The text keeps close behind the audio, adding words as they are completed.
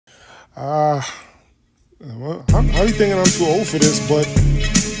Well, how you thinking I'm too old for this? But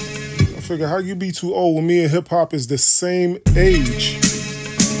I figure how you be too old when me and hip hop is the same age.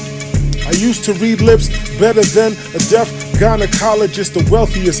 I used to read lips better than a deaf gynecologist, the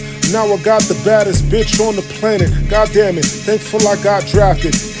wealthiest. Now I got the baddest bitch on the planet. God damn it, thankful I got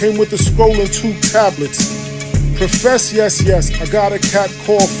drafted. Came with a scroll and 2 tablets. Profess, yes, yes, I got a cat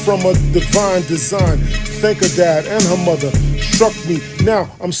call from a divine design. Thank her dad and her mother struck me.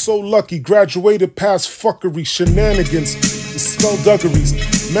 Now I'm so lucky, graduated past fuckery, shenanigans, and skullduggeries.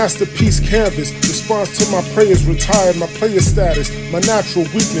 Masterpiece canvas, response to my prayers, retired my player status, my natural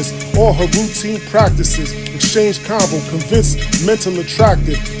weakness, all her routine practices. Exchange convo, convinced, mental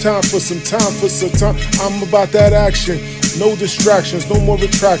attractive. Time for some time. I'm about that action. No distractions, no more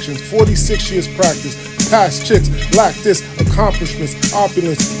retractions. 46 years practice. Past chicks lack this accomplishments,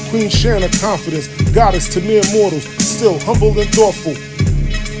 opulence, Queen Channa confidence, goddess to mere mortals, still humble and thoughtful.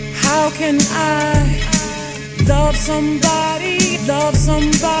 How can I love somebody else?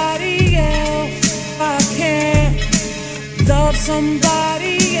 I can't love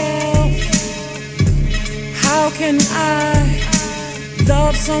somebody else. How can I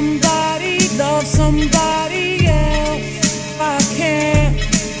love somebody else? I can't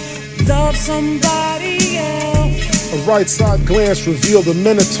love somebody else. A right side glance revealed a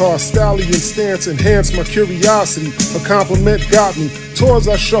minotaur stallion stance, enhanced my curiosity. A compliment got me. Towards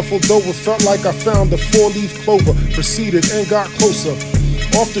I shuffled over, felt like I found a 4-leaf clover. Proceeded and got closer.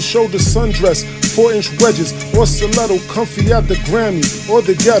 Off the shoulder sundress, 4-inch wedges, or stiletto, comfy at the Grammy or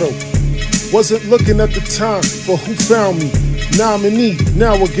the ghetto. Wasn't looking at the time for who found me. Nominee,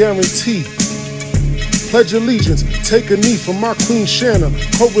 now a guarantee. Pledge allegiance, take a knee for my Queen Channa.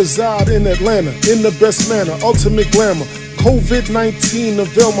 Co-reside in Atlanta, in the best manner, ultimate glamour. COVID-19,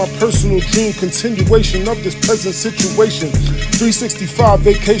 avail my personal dream. Continuation of this present situation. 365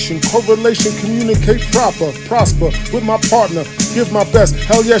 vacation, correlation, communicate proper. Prosper with my partner, give my best.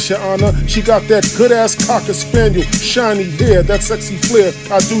 Hell yes, your honor. She got that good ass cocker spaniel. Shiny hair, that sexy flair.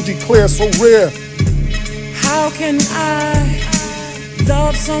 I do declare so rare. How can I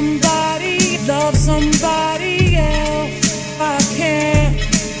love somebody else? I can't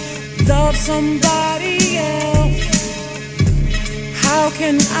love somebody else. How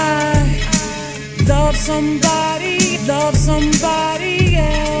can I love somebody else?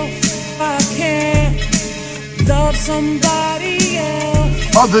 I can't love somebody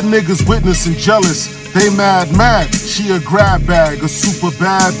else. Other niggas witnessing jealous. They mad. She a grab bag, a super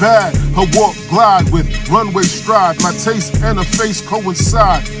bad. Her walk glide with runway stride. My taste and her face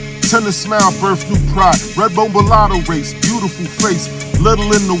coincide. Tennis smile, birth new pride. Red bone mulatto race, beautiful face.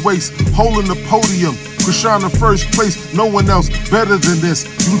 Little in the waist, hole in the podium. Chrisanna first place, no one else better than this.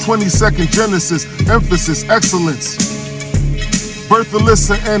 June 22nd, Genesis, emphasis, excellence. Birth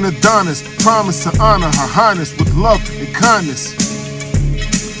Alyssa and Adonis, promise to honor her highness with love and kindness.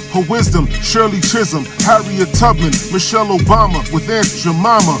 Her wisdom, Shirley Chisholm, Harriet Tubman, Michelle Obama with Aunt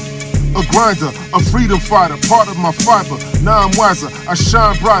Jemima. A grinder, a freedom fighter, part of my fiber. Now I'm wiser, I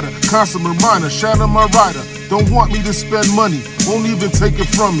shine brighter, constant reminder, Shanna my rider. Don't want me to spend money, won't even take it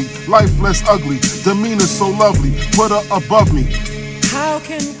from me. Life less ugly, demeanor so lovely, put her above me. How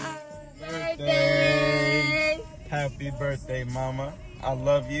can I? Birthday! Happy birthday, mama. I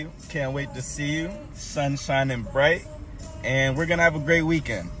love you, can't wait to see you. Sun shining bright, and we're gonna have a great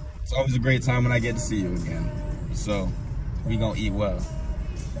weekend. It's always a great time when I get to see you again. So, we gonna eat well.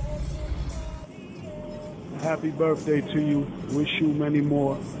 Happy birthday to you. Wish you many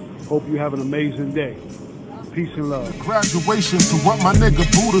more. Hope you have an amazing day. Peace and love. Graduation to what my nigga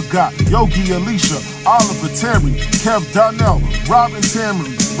Buddha got. Yogi Alicia, Oliver Terry, Kev Donnell, Robin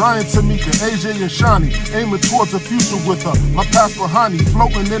Tamari, Ryan Tamika, AJ and Shani. Aiming towards the future with her. My past behind me,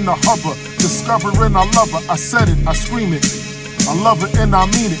 floating in the hover. Discovering I love her. I said it, I scream it. I love it and I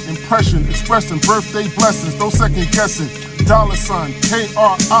mean it. Impression expressed in birthday blessings. No second guessing. $sign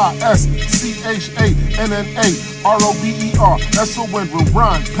KRISCHANNA ROBER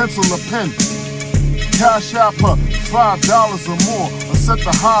rewind, pencil or pen. Cash app her $5 or more, or set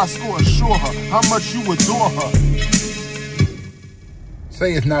the high score. Assure her how much you adore her.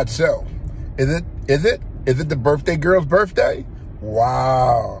 Say it's not so. Is it? Is it the birthday girl's birthday?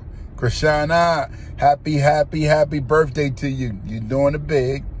 Wow. Chrisanna, happy birthday to you. You're doing it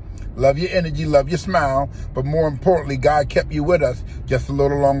big. Love your energy, love your smile, but more importantly, God kept you with us just a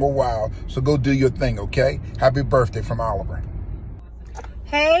little longer while. So go do your thing, okay? Happy birthday from Oliver.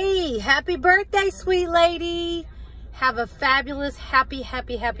 Hey, happy birthday, sweet lady. Have a fabulous, happy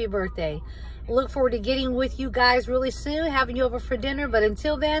birthday. Look forward to getting with you guys really soon, having you over for dinner. But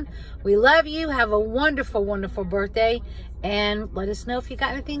until then, we love you. Have a wonderful birthday. And let us know if you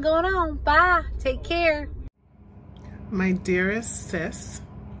got anything going on. Bye. Take care. My dearest sis,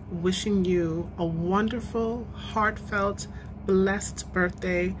 wishing you a wonderful, heartfelt, blessed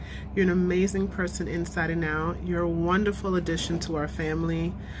birthday. You're an amazing person inside and out. You're a wonderful addition to our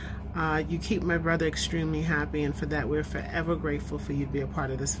family. You keep my brother extremely happy, and for that we're forever grateful for you to be a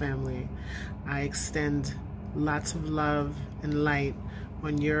part of this family. I extend lots of love and light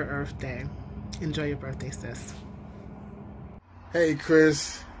on your Earth Day. Enjoy your birthday, sis. Hey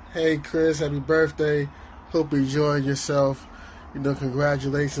Chris, happy birthday. Hope you enjoyed yourself.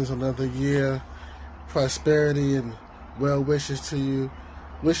 Congratulations on another year. Prosperity and well wishes to you.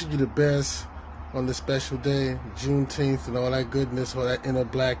 Wishing you the best on this special day, Juneteenth, and all that goodness, all that inner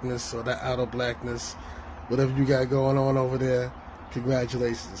blackness, or that outer blackness. Whatever you got going on over there,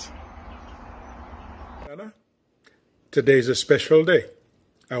 congratulations. Channa, today's a special day.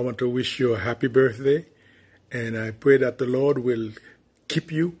 I want to wish you a happy birthday, and I pray that the Lord will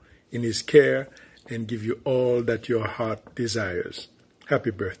keep you in His care and give you all that your heart desires.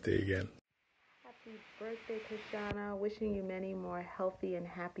 Happy birthday again. Happy birthday, Channa. Wishing you many more healthy and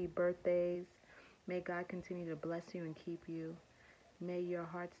happy birthdays. May God continue to bless you and keep you. May your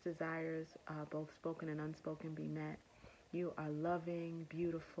heart's desires, both spoken and unspoken, be met. You are loving,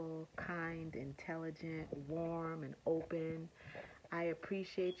 beautiful, kind, intelligent, warm, and open. I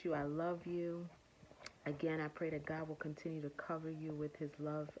appreciate you. I love you. Again, I pray that God will continue to cover you with His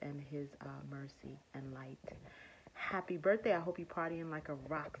love and His mercy and light. Happy birthday. I hope you're partying like a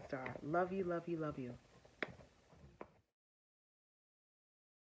rock star. Love you, love you, love you.